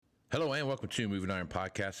Hello and welcome to Moving Iron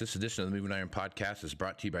Podcast. This edition of the Moving Iron Podcast is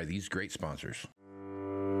brought to you by these great sponsors.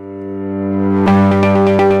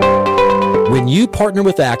 When you partner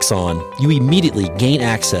with Axon, you immediately gain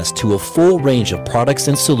access to a full range of products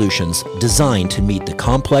and solutions designed to meet the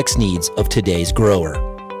complex needs of today's grower.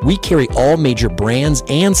 We carry all major brands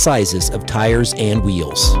and sizes of tires and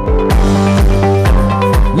wheels.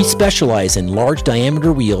 We specialize in large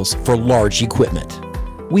diameter wheels for large equipment.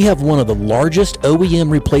 We have one of the largest OEM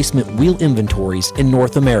replacement wheel inventories in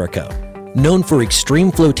North America. Known for extreme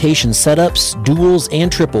flotation setups, duals, and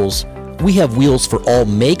triples, we have wheels for all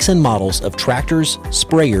makes and models of tractors,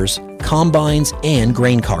 sprayers, combines, and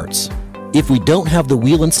grain carts. If we don't have the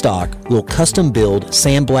wheel in stock, we'll custom build,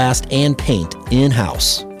 sandblast, and paint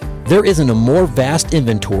in-house. There isn't a more vast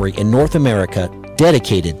inventory in North America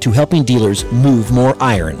dedicated to helping dealers move more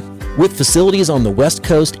iron. With facilities on the West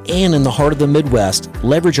Coast and in the heart of the Midwest,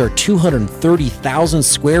 leverage our 230,000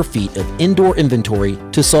 square feet of indoor inventory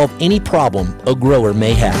to solve any problem a grower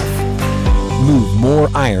may have. Move more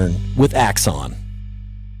iron with Axon.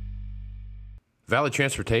 Valley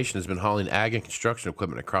Transportation has been hauling ag and construction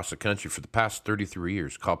equipment across the country for the past 33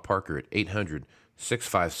 years. Call Parker at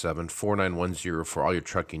 800-657-4910 for all your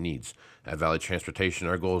trucking needs. At Valley Transportation,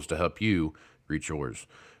 our goal is to help you reach yours.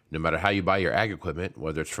 No matter how you buy your ag equipment,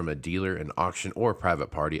 whether it's from a dealer, an auction, or a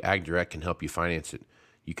private party, AgDirect can help you finance it.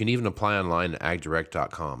 You can even apply online at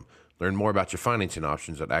agdirect.com. Learn more about your financing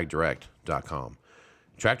options at agdirect.com.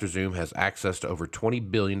 TractorZoom has access to over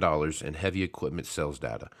 $20 billion in heavy equipment sales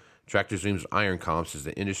data. TractorZoom's Iron Comps is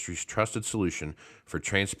the industry's trusted solution for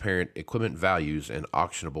transparent equipment values and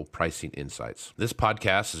auctionable pricing insights. This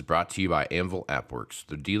podcast is brought to you by Anvil AppWorks.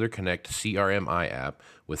 The Dealer Connect CRMI app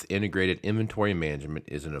with integrated inventory management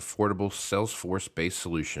is an affordable Salesforce-based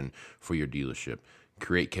solution for your dealership.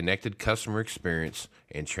 Create connected customer experience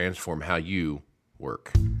and transform how you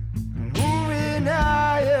work. Moving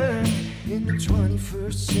higher in the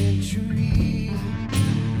 21st century.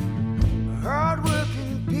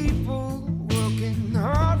 Hard-working people working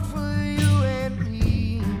hard for you and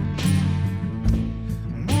me.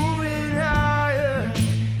 Moving higher,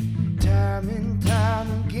 time and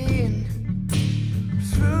time again.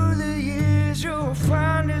 Through the years you'll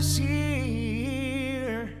find us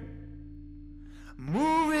here.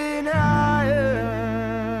 Moving higher.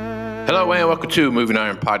 Hello and welcome to Moving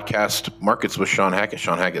Iron Podcast Markets with Shawn Hackett.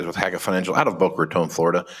 Shawn Hackett is with Hackett Financial out of Boca Raton,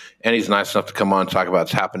 Florida. And he's nice enough to come on and talk about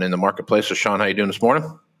what's happening in the marketplace. So, Shawn, how you doing this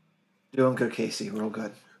morning? Doing good, Casey. Real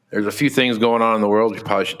good. There's a few things going on in the world we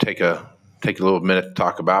probably should take a little minute to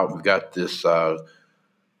talk about. We've got this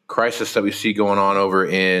crisis that we see going on over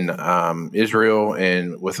in Israel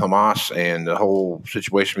and with Hamas and the whole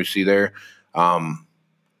situation we see there.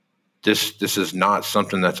 This is not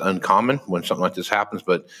something that's uncommon when something like this happens,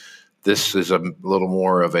 but this is a little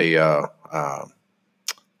more of a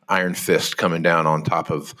iron fist coming down on top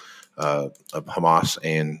of Hamas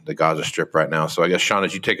and the Gaza Strip right now. So I guess, Shawn,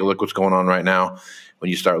 as you take a look what's going on right now, when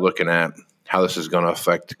you start looking at how this is going to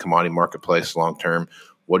affect the commodity marketplace long term,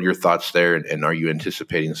 what are your thoughts there, and are you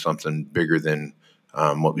anticipating something bigger than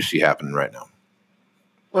what we see happening right now?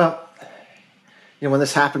 Well, when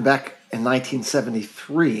this happened back in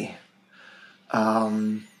 1973,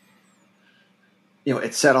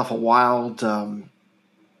 it set off a wild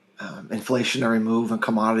inflationary move in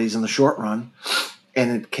commodities in the short run,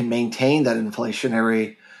 and it can maintain that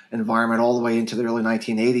inflationary environment all the way into the early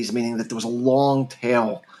 1980s, meaning that there was a long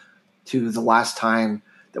tail to the last time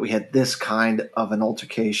that we had this kind of an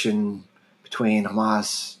altercation between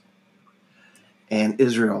Hamas and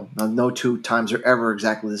Israel. Now, no two times are ever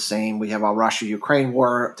exactly the same. We have our Russia-Ukraine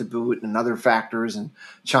war to boot and other factors, and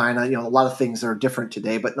China, a lot of things that are different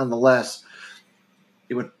today, but nonetheless,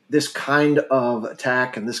 this kind of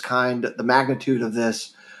attack and the magnitude of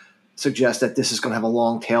this suggests that this is going to have a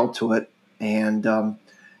long tail to it, and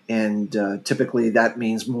typically that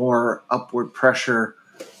means more upward pressure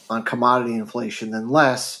on commodity inflation than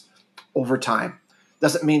less over time.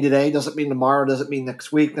 Doesn't mean today, doesn't mean tomorrow, doesn't mean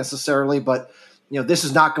next week necessarily, but this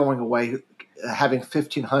is not going away. Having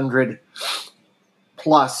 1,500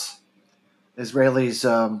 plus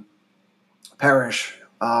Israelis perish.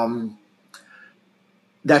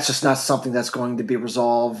 That's just not something that's going to be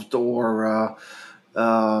resolved or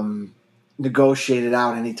negotiated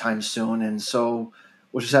out anytime soon. And so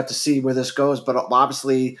we'll just have to see where this goes. But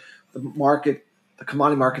obviously the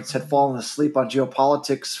commodity markets had fallen asleep on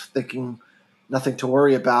geopolitics, thinking nothing to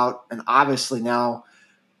worry about. And obviously now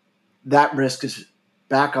that risk is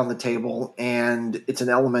back on the table, and it's an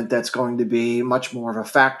element that's going to be much more of a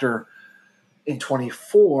factor in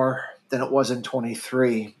 24 than it was in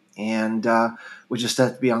 23. And we just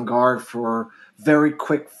have to be on guard for very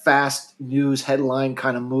quick, fast news headline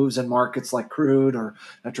kind of moves in markets like crude or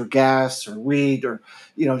natural gas or wheat or,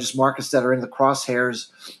 just markets that are in the crosshairs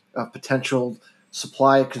of potential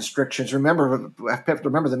supply constrictions. Remember,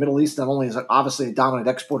 the Middle East not only is obviously a dominant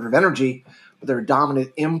exporter of energy, but they're a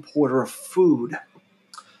dominant importer of food.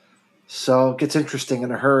 So it gets interesting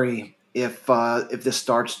in a hurry if this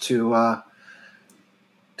starts to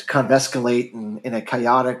kind of escalate in a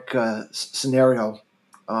chaotic scenario.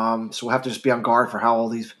 So we'll have to just be on guard for how all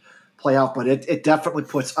these play out. But it definitely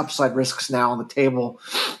puts upside risks now on the table,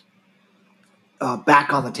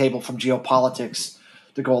 back on the table from geopolitics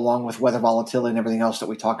to go along with weather volatility and everything else that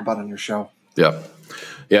we talk about on your show. Yeah.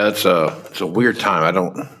 Yeah, it's a weird time. I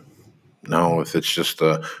don't know if it's just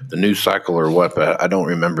the news cycle or what, but I don't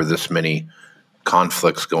remember this many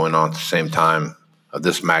conflicts going on at the same time of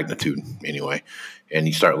this magnitude anyway. And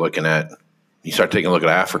you start taking a look at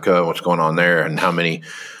Africa and what's going on there, and how many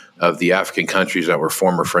of the African countries that were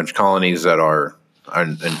former French colonies that are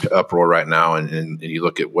in uproar right now. And you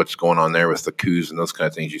look at what's going on there with the coups and those kind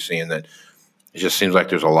of things, you see, and that it just seems like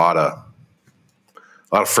there's a lot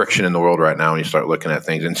of friction in the world right now when you start looking at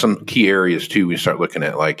things. And some key areas too, we start looking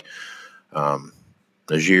at like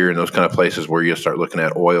Niger and those kind of places where you start looking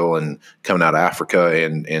at oil and coming out of Africa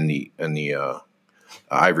and the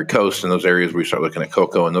Ivory Coast and those areas where you start looking at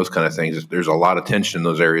cocoa and those kind of things. There's a lot of tension in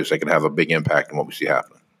those areas that could have a big impact on what we see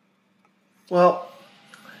happening. Well,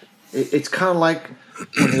 it's kind of like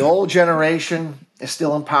when the old generation is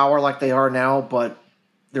still in power like they are now, but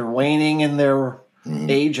they're waning in their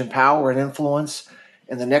age and power and influence,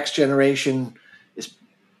 and the next generation is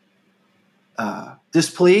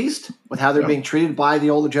displeased with how they're being treated by the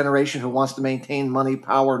older generation who wants to maintain money,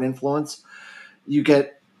 power, and influence. You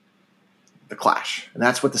get the clash, and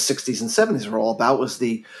that's what the 60s and 70s were all about, was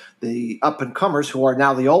the up-and-comers who are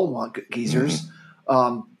now the old geezers,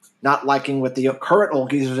 not liking what the current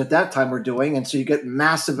old geezers at that time were doing, and so you get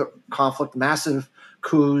massive conflict, massive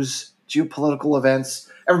coups, geopolitical events.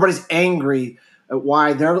 Everybody's angry at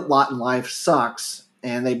why their lot in life sucks,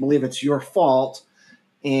 and they believe it's your fault,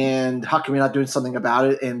 and how come you're not doing something about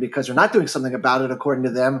it? And because they're not doing something about it, according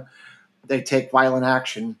to them, they take violent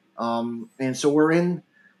action. And so we're in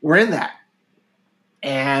that.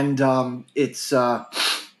 And it's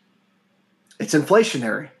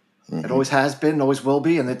inflationary. It always has been, always will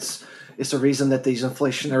be, and it's the reason that these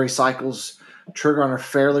inflationary cycles trigger on a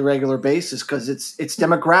fairly regular basis, because it's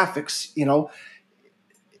demographics.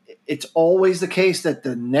 It's always the case that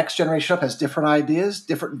the next generation up has different ideas,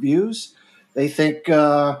 different views. They think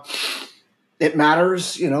it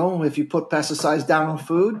matters, if you put pesticides down on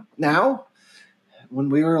food. Now, when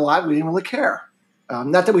we were alive, we didn't really care.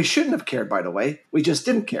 Not that we shouldn't have cared, by the way. We just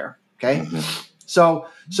didn't care. Okay. So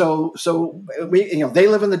we, they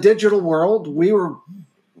live in the digital world. We,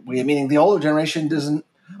 meaning the older generation, doesn't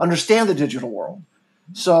understand the digital world.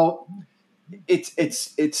 So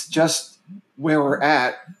it's just where we're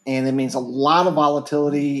at, and it means a lot of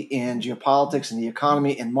volatility in geopolitics and the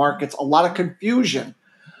economy and markets, a lot of confusion,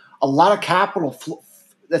 a lot of capital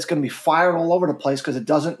that's going to be fired all over the place because it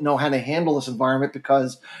doesn't know how to handle this environment,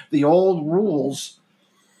 because the old rules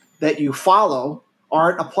that you follow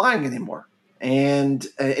aren't applying anymore. And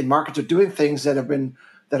markets are doing things that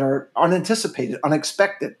are unanticipated,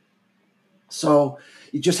 unexpected. So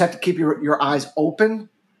you just have to keep your eyes open.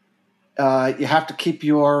 You have to keep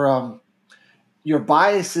your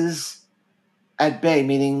biases at bay,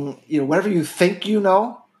 meaning, whatever you think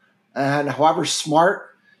and however smart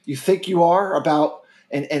you think you are about,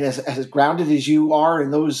 and as grounded as you are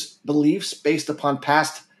in those beliefs based upon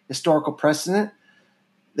past historical precedent,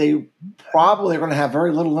 they probably are going to have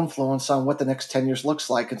very little influence on what the next 10 years looks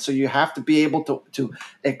like. And so you have to be able to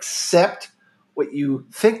accept what you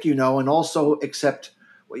think and also accept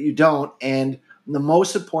what you don't. And the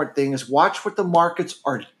most important thing is watch what the markets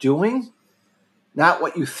are doing, not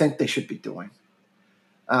what you think they should be doing.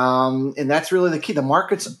 And that's really the key. The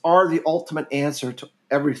markets are the ultimate answer to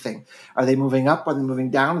everything. Are they moving up? Are they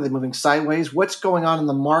moving down? Are they moving sideways? What's going on in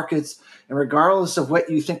the markets? And regardless of what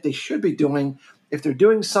you think they should be doing, if they're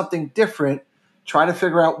doing something different, try to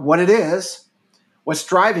figure out what it is, what's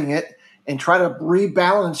driving it, and try to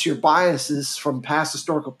rebalance your biases from past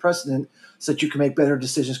historical precedent so that you can make better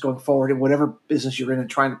decisions going forward in whatever business you're in, and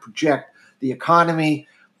trying to project the economy,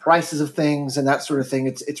 prices of things, and that sort of thing.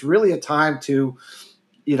 It's really a time to,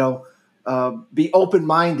 be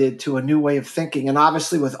open-minded to a new way of thinking. And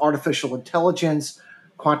obviously with artificial intelligence,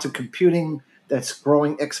 quantum computing that's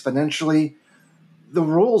growing exponentially, the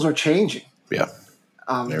rules are changing. Yeah.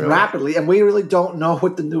 Rapidly. And we really don't know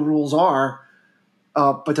what the new rules are,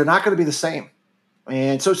 but they're not going to be the same.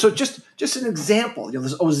 And so just an example,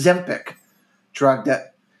 this Ozempic, drug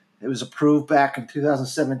that it was approved back in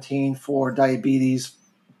 2017 for diabetes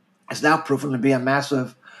is now proven to be a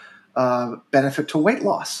massive benefit to weight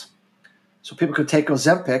loss. So people could take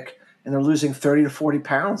Ozempic and they're losing 30 to 40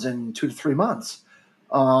 pounds in 2 to 3 months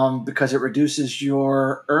because it reduces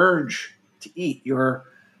your urge to eat, your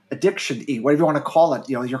addiction to eat, whatever you want to call it,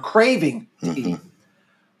 your craving to eat.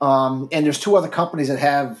 And there's 2 other companies that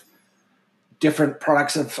have different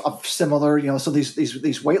products of similar, so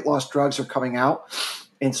these weight loss drugs are coming out.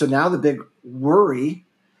 And so now the big worry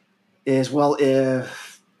is, well,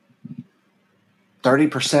 if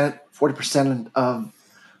 30%, 40% of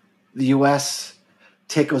the U.S.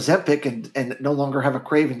 take Ozempic and no longer have a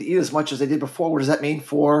craving to eat as much as they did before, what does that mean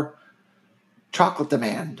for chocolate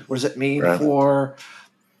demand? What does it mean for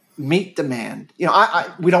meat demand? We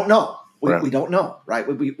don't know. We don't know, right?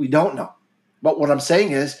 We don't know. But what I'm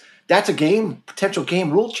saying is that's a potential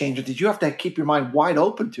game rule changer that you have to keep your mind wide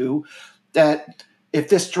open to, that if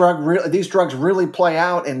these drugs really play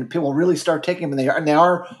out and people really start taking them and they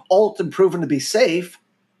are ultimately proven to be safe,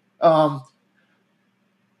 people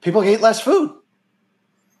eat less food.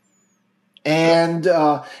 And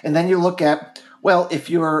then you look at, well, if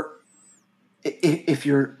you're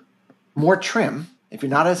more trim, if you're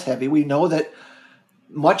not as heavy, we know that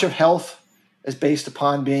much of health is based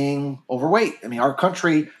upon being overweight. I mean, our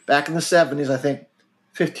country back in the 70s, I think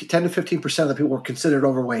 10 to 15% of the people were considered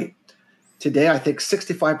overweight. Today, I think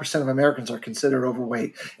 65% of Americans are considered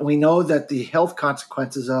overweight. And we know that the health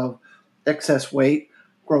consequences of excess weight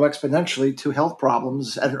grow exponentially to health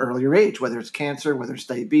problems at an earlier age, whether it's cancer, whether it's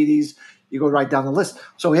diabetes, you go right down the list.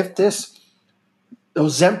 So if this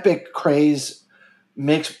Ozempic craze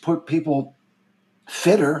makes people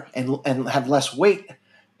fitter and have less weight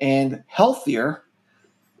and healthier,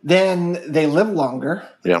 then they live longer.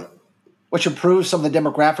 Yeah. Which improves some of the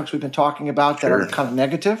demographics we've been talking about that are kind of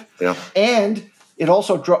negative. Yeah. And it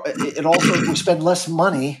also we spend less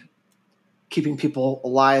money keeping people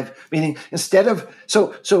alive, meaning instead of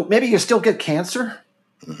so maybe you still get cancer,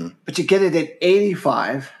 but you get it at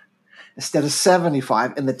 85 instead of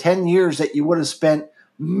 75. In the 10 years that you would have spent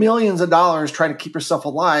millions of dollars trying to keep yourself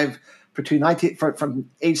alive from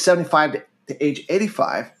age 75 to age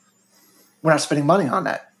 85, we're not spending money on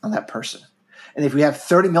that person. And if we have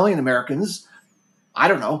 30 million Americans, I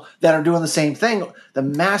don't know, that are doing the same thing, the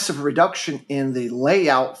massive reduction in the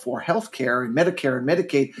layout for healthcare and Medicare and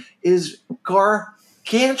Medicaid is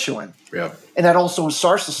gargantuan. Yeah. And that also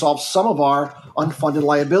starts to solve some of our unfunded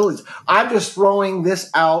liabilities. I'm just throwing this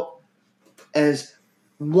out as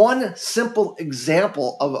one simple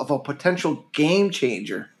example of a potential game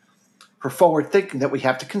changer for forward thinking that we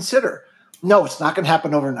have to consider. No, it's not going to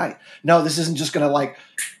happen overnight. No, this isn't just going to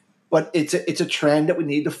but it's a trend that we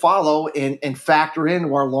need to follow and factor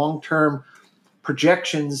into our long-term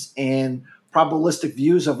projections and probabilistic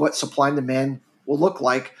views of what supply and demand will look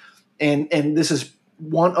like. And this is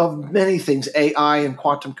one of many things AI and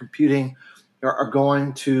quantum computing are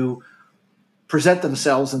going to present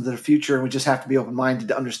themselves into the future. And we just have to be open-minded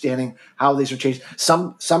to understanding how these are changed.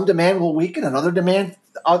 Some demand will weaken and other demand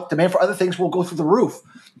for other things will go through the roof.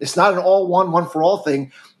 It's not an all one for all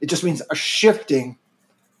thing. It just means a shifting.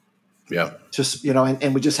 Yeah. Just,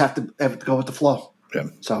 and we just have to go with the flow. Yeah.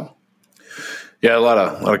 So. Yeah, a lot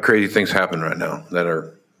of crazy things happen right now that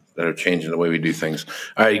are changing the way we do things.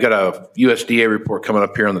 All right, you got a USDA report coming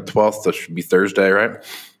up here on the 12th. That should be Thursday, right?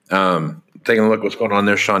 Taking a look at what's going on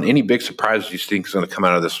there, Shawn. Any big surprises you think is going to come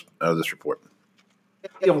out of this report?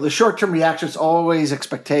 The short-term reaction is always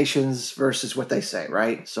expectations versus what they say,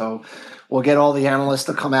 right? So we'll get all the analysts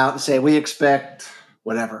to come out and say, we expect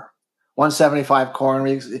whatever, 175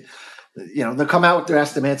 corn. They'll come out with their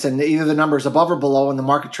estimates and either the number is above or below and the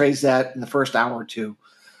market trades that in the first hour or two.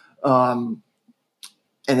 And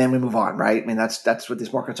then we move on, right? I mean, that's what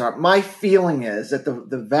these markets are. My feeling is that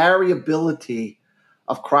the variability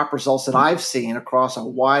of crop results that I've seen across a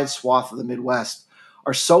wide swath of the Midwest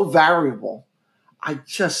are so variable. I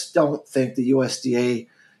just don't think the USDA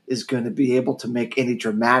is going to be able to make any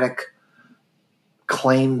dramatic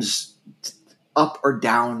claims up or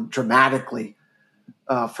down dramatically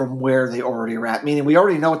from where they already are at. Meaning we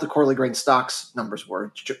already know what the quarterly grain stocks numbers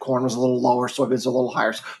were. Corn was a little lower, soybeans a little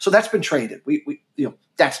higher. So that's been traded. We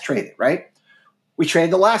that's traded, right? We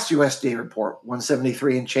traded the last USDA report,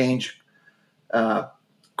 173 and change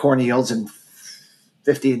corn yields and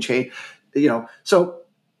 50 and change. So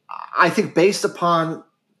I think based upon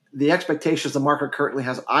the expectations the market currently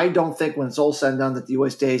has, I don't think when it's all said and done that the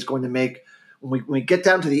USDA is going to make, when we get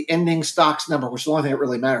down to the ending stocks number, which is the only thing that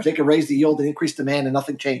really matters, they can raise the yield and increase demand and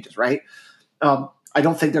nothing changes, right? I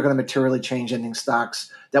don't think they're going to materially change ending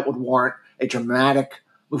stocks that would warrant a dramatic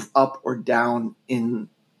move up or down in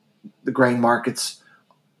the grain markets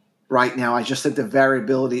right now. I just think the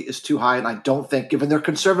variability is too high, and I don't think, given their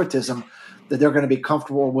conservatism, that they're going to be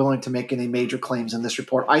comfortable or willing to make any major claims in this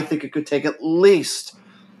report. I think it could take at least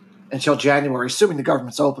until January, assuming the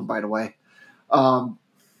government's open, by the way.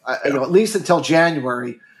 At least until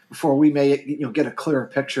January before we may get a clearer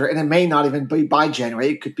picture, and it may not even be by January.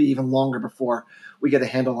 It could be even longer before we get a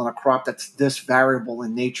handle on a crop that's this variable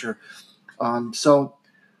in nature. So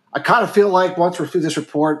I kind of feel like once we're through this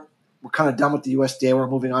report, we're kind of done with the USDA. We're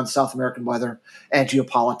moving on to South American weather and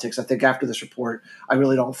geopolitics. I think after this report, I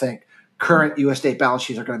really don't think current USDA balance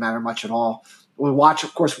sheets are going to matter much at all. We'll watch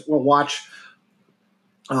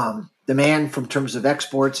demand from terms of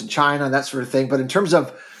exports in China, that sort of thing. But in terms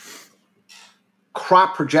of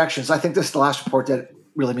crop projections, I think this is the last report that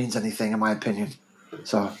really means anything, in my opinion.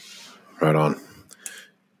 So, right on.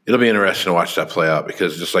 It'll be interesting to watch that play out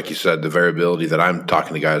because, just like you said, the variability that I'm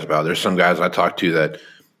talking to guys about. There's some guys I talk to that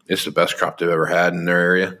it's the best crop they've ever had in their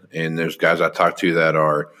area, and there's guys I talk to that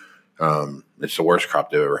are it's the worst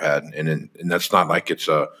crop they've ever had, and that's not like it's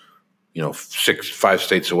a 5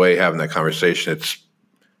 states away having that conversation. It's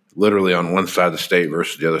literally on one side of the state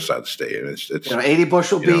versus the other side of the state. And it's 80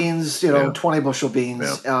 bushel beans, 20 bushel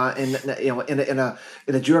beans, in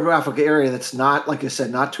a geographic area that's not, like I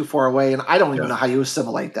said, not too far away. And I don't even know how you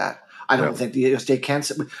assimilate that. I don't think the USDA can.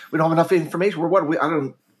 We don't have enough information.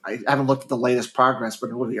 I haven't looked at the latest progress,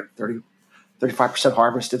 but what are we at, 35%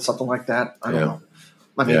 harvested, something like that. I don't know.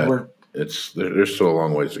 I mean, there's still a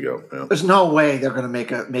long ways to go. Yeah. There's no way they're going to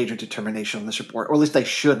make a major determination on this report, or at least they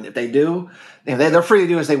shouldn't. If they do, they're free to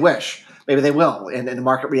do as they wish. Maybe they will, and the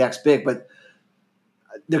market reacts big. But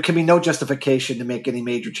there can be no justification to make any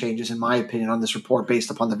major changes, in my opinion, on this report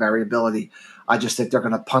based upon the variability. I just think they're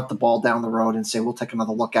going to punt the ball down the road and say, we'll take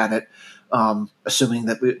another look at it, assuming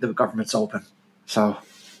that the government's open. So,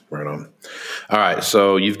 right on. All right,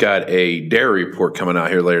 so you've got a dairy report coming out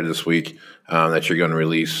here later this week that you're going to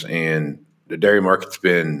release, and the dairy market's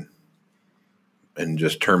been in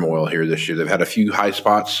just turmoil here this year. They've had a few high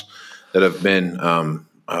spots that have been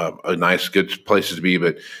a nice, good places to be,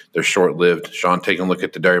 but they're short-lived. Shawn, taking a look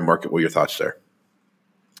at the dairy market, what are your thoughts there?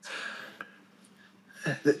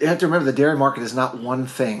 You have to remember the dairy market is not one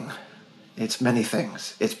thing. It's many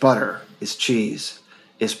things. It's butter, it's cheese,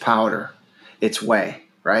 it's powder, it's whey,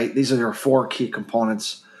 right? These are your 4 key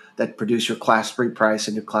components that produce your class 3 price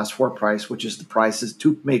and your class 4 price, which is the prices,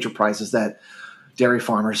 2 major prices that dairy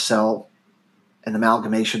farmers sell, an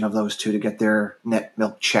amalgamation of those 2 to get their net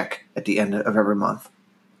milk check at the end of every month.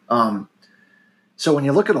 So when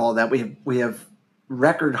you look at all that, we have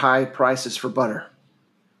record high prices for butter,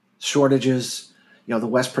 shortages. The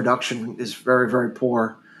West production is very, very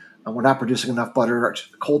poor. We're not producing enough butter. Our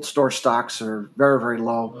cold store stocks are very, very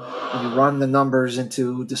low. When you run the numbers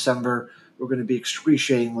into December, we're going to be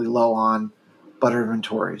excruciatingly low on butter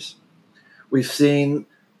inventories. We've seen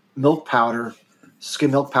milk powder,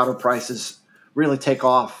 skim milk powder prices really take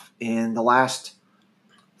off in the last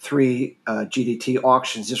 3 GDT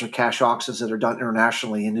auctions. These are cash auctions that are done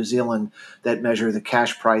internationally in New Zealand that measure the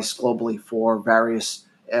cash price globally for various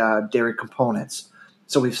dairy components.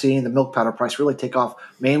 So we've seen the milk powder price really take off,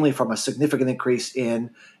 mainly from a significant increase in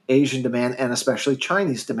Asian demand and especially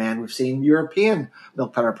Chinese demand. We've seen European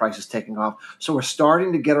milk powder prices taking off. So we're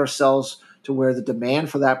starting to get ourselves to where the demand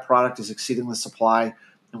for that product is exceeding the supply,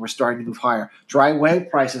 and we're starting to move higher. Dry whey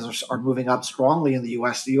prices are moving up strongly in the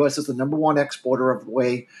U.S. The U.S. is the number 1 exporter of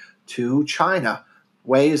whey to China.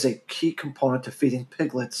 Whey is a key component to feeding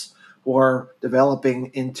piglets who are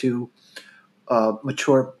developing into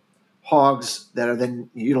mature hogs that are then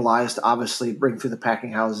utilized to obviously bring through the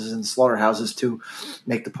packing houses and slaughterhouses to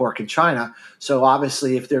make the pork in China. So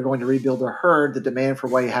obviously, if they're going to rebuild their herd, the demand for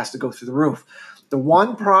whey has to go through the roof. The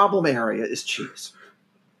one problem area is cheese.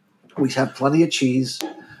 We have plenty of cheese.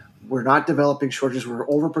 We're not developing shortages. We're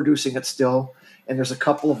overproducing it still. And there's a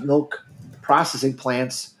couple of milk processing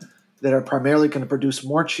plants that are primarily going to produce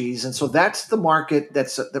more cheese. And so that's the market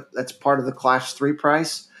that's part of the class 3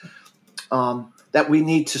 price. That we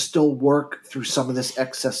need to still work through some of this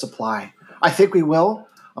excess supply. I think we will.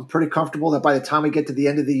 I'm pretty comfortable that by the time we get to the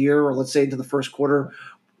end of the year, or let's say into the first quarter,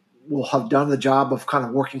 we'll have done the job of kind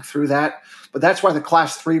of working through that. But that's why the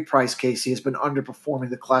class 3 price, Casey, has been underperforming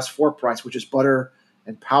the class 4 price, which is butter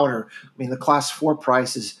and powder. I mean, the class 4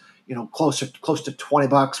 price is close to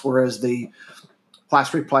 $20, whereas the class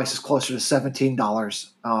 3 price is closer to $17.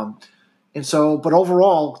 But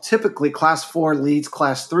overall, typically class 4 leads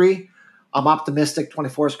class 3. I'm optimistic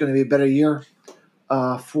 24 is going to be a better year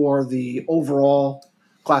for the overall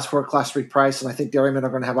class 4, class 3 price. And I think dairymen are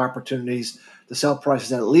going to have opportunities to sell prices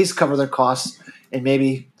that at least cover their costs and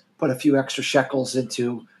maybe put a few extra shekels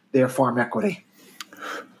into their farm equity.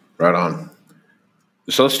 Right on.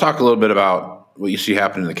 So let's talk a little bit about what you see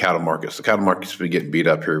happening in the cattle markets. The cattle markets have been getting beat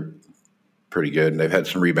up here pretty good, and they've had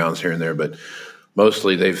some rebounds here and there, but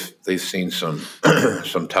mostly they've seen some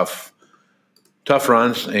some tough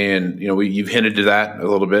runs. And you've hinted to that a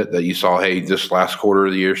little bit, that you saw, hey, this last quarter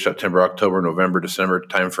of the year, September, October, November, December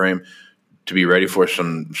timeframe, to be ready for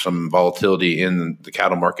some volatility in the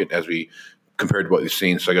cattle market as we compared to what we've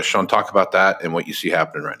seen. So I guess, Shawn, talk about that and what you see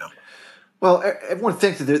happening right now. Well, everyone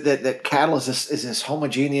thinks that cattle is this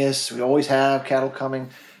homogeneous. We always have cattle coming.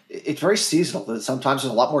 It's very seasonal. Sometimes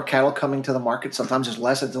there's a lot more cattle coming to the market. Sometimes there's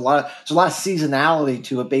less. There's a lot of seasonality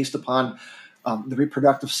to it based upon the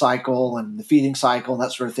reproductive cycle and the feeding cycle and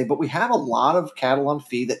that sort of thing. But we have a lot of cattle on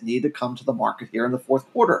feed that need to come to the market here in the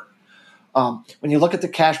fourth quarter. When you look at the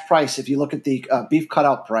cash price, if you look at the beef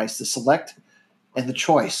cutout price, the select and the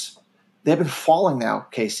choice, they've been falling now,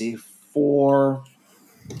 Casey, for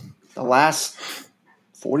the last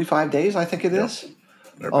 45 days, I think it is.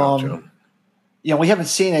 We haven't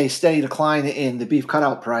seen a steady decline in the beef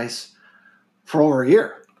cutout price for over a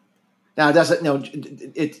year. Now, it doesn't,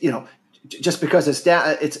 just because it's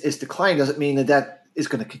down, it's declined doesn't mean that is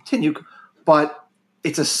going to continue, but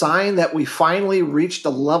it's a sign that we finally reached a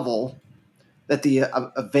level that the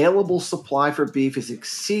available supply for beef is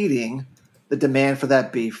exceeding the demand for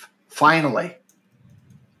that beef. Finally.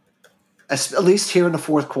 At least here in the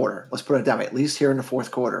fourth quarter. Let's put it that way, at least here in the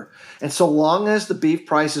fourth quarter. And so long as the beef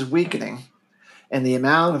price is weakening and the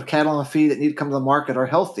amount of cattle on feed that need to come to the market are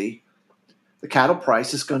healthy, the cattle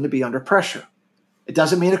price is going to be under pressure. It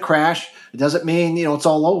doesn't mean a crash. It doesn't mean, it's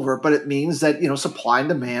all over, but it means that, supply and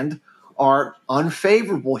demand are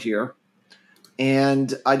unfavorable here.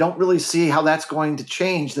 And I don't really see how that's going to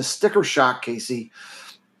change. The sticker shock, Casey,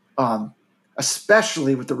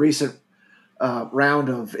 especially with the recent round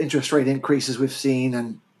of interest rate increases we've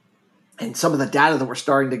seen and some of the data that we're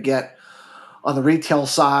starting to get on the retail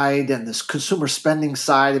side and this consumer spending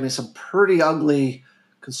side. I mean, some pretty ugly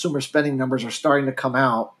consumer spending numbers are starting to come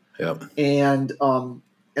out. Yep. And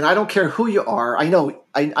I don't care who you are. I know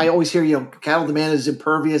I always hear, cattle demand is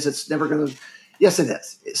impervious. It's never going to. Yes, it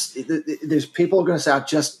is. There's people who are going to say, I'm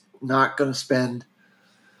just not going to spend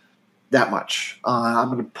that much. I'm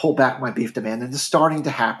going to pull back my beef demand, and it's starting to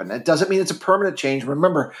happen. It doesn't mean it's a permanent change.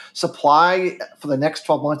 Remember, supply for the next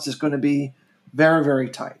 12 months is going to be very, very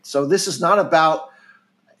tight. So this is not about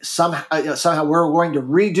somehow we're going to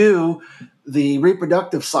redo the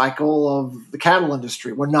reproductive cycle of the cattle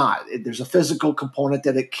industry. We're not. There's a physical component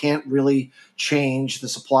that it can't really change the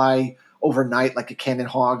supply overnight like it can in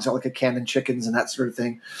hogs or like it can in chickens and that sort of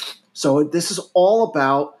thing. So this is all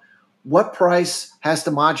about what price has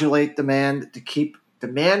to modulate demand to keep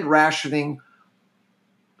demand rationing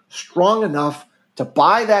strong enough to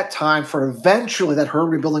buy that time for eventually that herd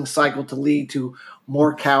rebuilding cycle to lead to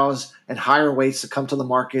more cows and higher weights to come to the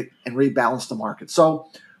market and rebalance the market. So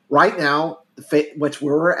right now, where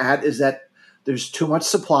we're at is that there's too much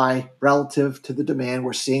supply relative to the demand.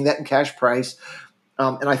 We're seeing that in cash price,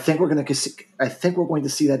 and I think we're going to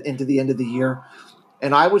see that into the end of the year.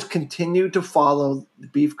 And I would continue to follow the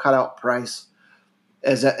beef cutout price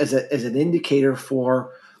as an indicator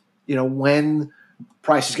for, when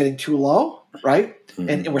price is getting too low, right? Mm-hmm.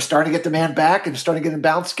 And we're starting to get demand back and starting to get in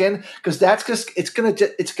balanced skin, because that's just it's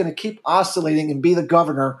gonna keep oscillating and be the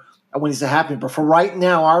governor when it's happening. But for right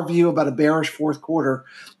now, our view about a bearish fourth quarter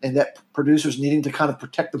and that producers needing to kind of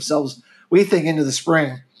protect themselves, we think into the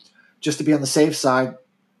spring, just to be on the safe side,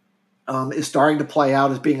 is starting to play out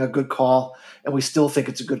as being a good call. And we still think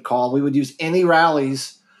it's a good call. We would use any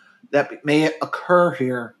rallies that may occur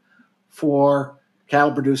here for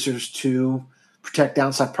cattle producers to protect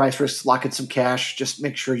downside price risks, lock in some cash, just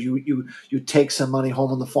make sure you take some money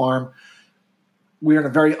home on the farm. We're in a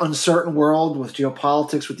very uncertain world with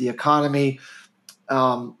geopolitics, with the economy.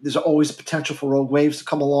 There's always a potential for rogue waves to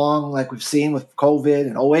come along, like we've seen with COVID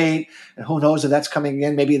and 08, and who knows if that's coming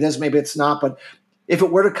again. Maybe it is, maybe it's not. But if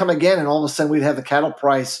it were to come again and all of a sudden we'd have the cattle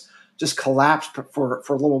price just collapse for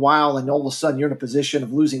a little while, and all of a sudden you're in a position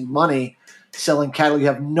of losing money selling cattle, you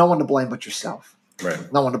have no one to blame but yourself.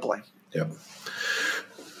 Right. No one to blame. Yep.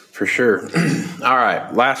 For sure. All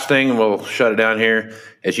right. Last thing, we'll shut it down here.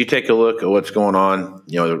 As you take a look at what's going on,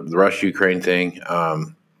 the Russia-Ukraine thing,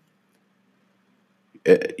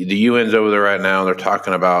 the UN's over there right now. They're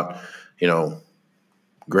talking about,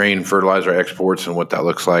 grain fertilizer exports and what that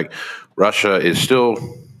looks like. Russia is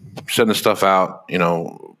still sending stuff out,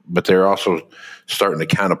 but they're also starting to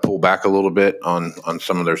kind of pull back a little bit on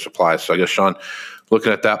some of their supplies. So I guess, Shawn,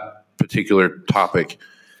 looking at that particular topic,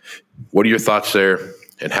 what are your thoughts there,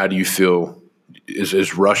 and how do you feel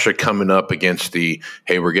is Russia coming up against the,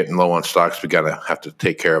 hey, we're getting low on stocks, have to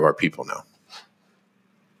take care of our people now?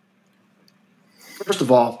 First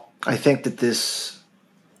of all, I think that this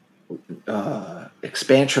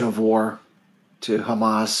expansion of war to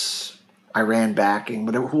Hamas, Iran backing,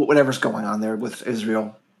 whatever's going on there with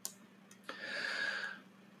Israel,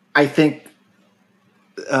 I think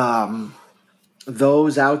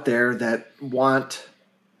those out there that want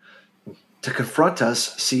to confront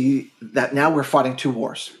us see that now we're fighting two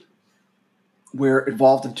wars. We're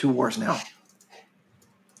involved in two wars now.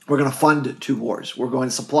 We're going to fund two wars. We're going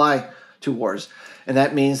to supply two wars. And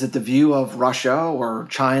that means that the view of Russia or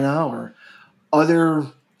China or other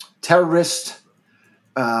terrorist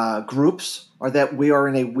groups are that we are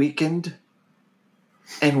in a weakened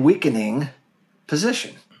and weakening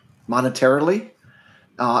position monetarily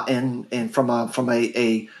and from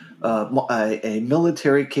a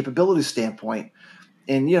military capability standpoint.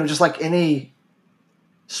 And, just like any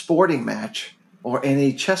sporting match or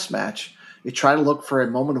any chess match, you try to look for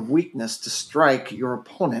a moment of weakness to strike your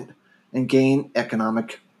opponent and gain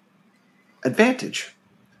economic advantage.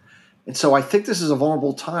 And so I think this is a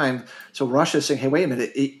vulnerable time. So Russia is saying, hey, wait a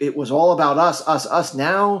minute, it was all about us.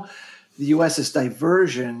 Now the U.S. is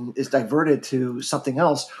diverted to something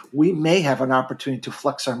else. We may have an opportunity to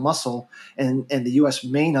flex our muscle, and the U.S.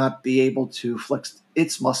 may not be able to flex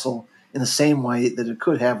its muscle in the same way that it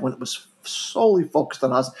could have when it was solely focused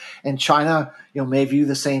on us. And China, may view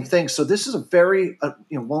the same thing. So this is a very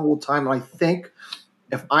vulnerable time. And I think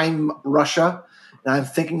if I'm Russia and I'm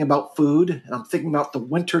thinking about food and I'm thinking about the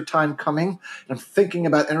winter time coming and I'm thinking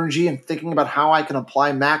about energy and thinking about how I can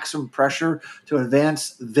apply maximum pressure to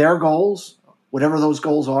advance their goals, whatever those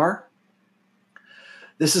goals are,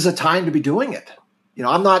 this is a time to be doing it.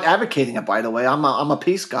 I'm not advocating it, by the way. I'm a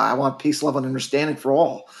peace guy. I want peace, love, and understanding for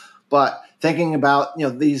all. But thinking about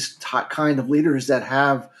these kind of leaders that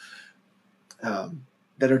have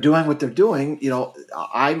that are doing what they're doing,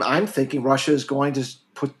 I'm thinking Russia is going to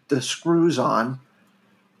put the screws on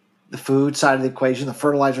the food side of the equation, the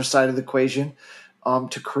fertilizer side of the equation,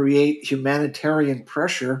 to create humanitarian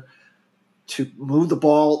pressure to move the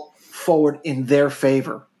ball forward in their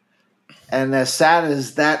favor. And as sad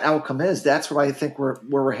as that outcome is, that's what I think where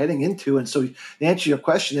we're heading into. And so the answer to your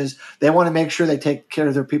question is they want to make sure they take care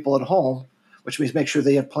of their people at home, which means make sure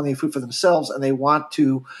they have plenty of food for themselves, and they want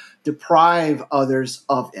to deprive others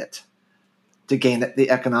of it to gain the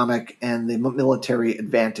economic and the military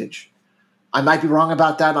advantage. I might be wrong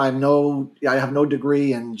about that. I have no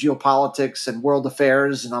degree in geopolitics and world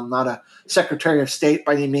affairs, and I'm not a Secretary of State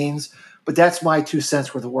by any means. But that's my 2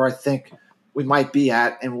 cents worth of where I think we might be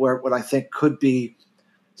at, and what I think could be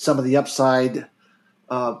some of the upside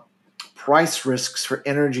price risks for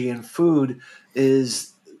energy and food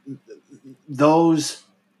is those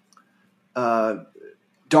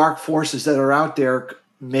dark forces that are out there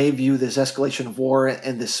may view this escalation of war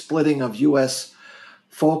and the splitting of U.S.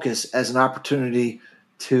 focus as an opportunity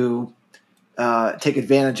to take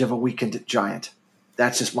advantage of a weakened giant.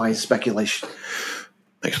 That's just my speculation.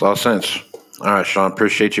 Makes a lot of sense. All right, Shawn,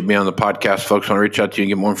 appreciate you being on the podcast. Folks want to reach out to you and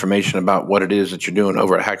get more information about what it is that you're doing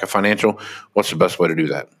over at Hackett Financial. What's the best way to do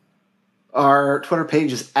that? Our Twitter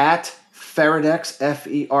page is at Feridex,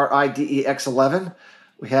 FERIDEX11.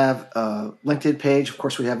 We have a LinkedIn page. Of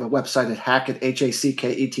course, we have a website at Hackett,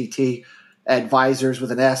 HACKETT, advisors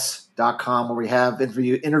with an S.com, where we have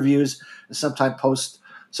interviews and sometimes post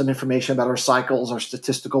some information about our cycles, our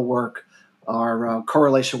statistical work, our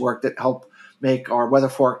correlation work that help make our weather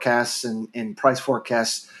forecasts and price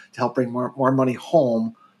forecasts to help bring more money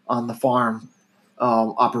home on the farm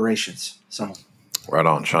operations. So, right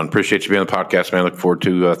on, Shawn. Appreciate you being on the podcast, man. Look forward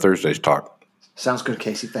to Thursday's talk. Sounds good,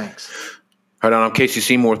 Casey. Thanks. Right on. I'm Casey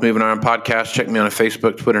Seymour with Moving Iron Podcast. Check me on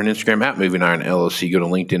Facebook, Twitter, and Instagram at Moving Iron LLC. Go to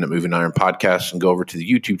LinkedIn at Moving Iron Podcast and go over to the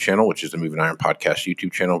YouTube channel, which is the Moving Iron Podcast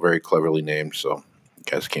YouTube channel, very cleverly named. So you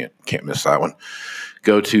guys can't miss that one.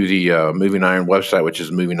 Go to the Moving Iron website, which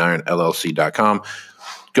is movingironllc.com.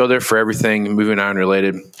 Go there for everything Moving Iron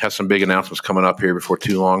related. Have some big announcements coming up here before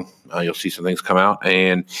too long. You'll see some things come out,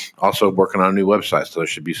 and also working on a new website. So there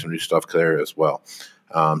should be some new stuff there as well.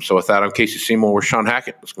 So with that, I'm Casey Seymour with Shawn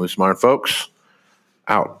Hackett. Let's move some iron, folks.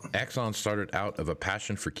 Out. Axon started out of a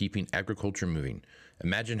passion for keeping agriculture moving.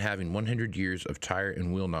 Imagine having 100 years of tire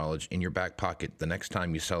and wheel knowledge in your back pocket the next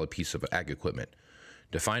time you sell a piece of ag equipment.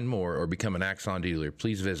 To find more or become an Axon dealer,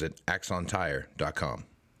 please visit axontire.com.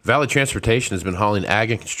 Valley Transportation has been hauling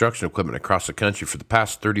ag and construction equipment across the country for the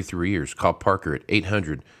past 33 years. Call Parker at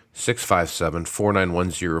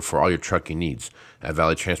 800-657-4910 for all your trucking needs. At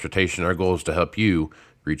Valley Transportation, our goal is to help you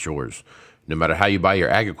reach yours. No matter how you buy your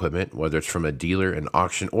ag equipment, whether it's from a dealer, an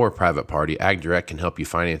auction, or a private party, AgDirect can help you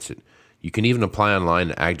finance it. You can even apply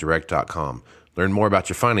online at agdirect.com. Learn more about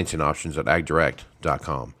your financing options at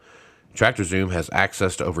agdirect.com. TractorZoom has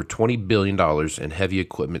access to over $20 billion in heavy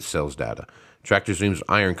equipment sales data. TractorZoom's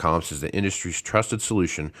Iron Comps is the industry's trusted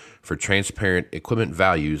solution for transparent equipment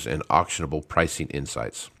values and auctionable pricing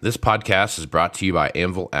insights. This podcast is brought to you by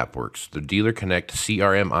Anvil AppWorks. The Dealer Connect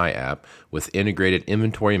CRMI app with integrated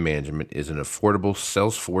inventory management is an affordable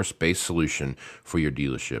Salesforce-based solution for your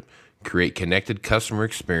dealership. Create connected customer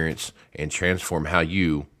experience and transform how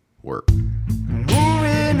you work.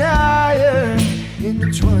 Moving higher in the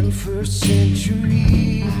 21st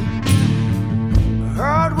century.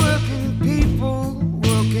 Hard work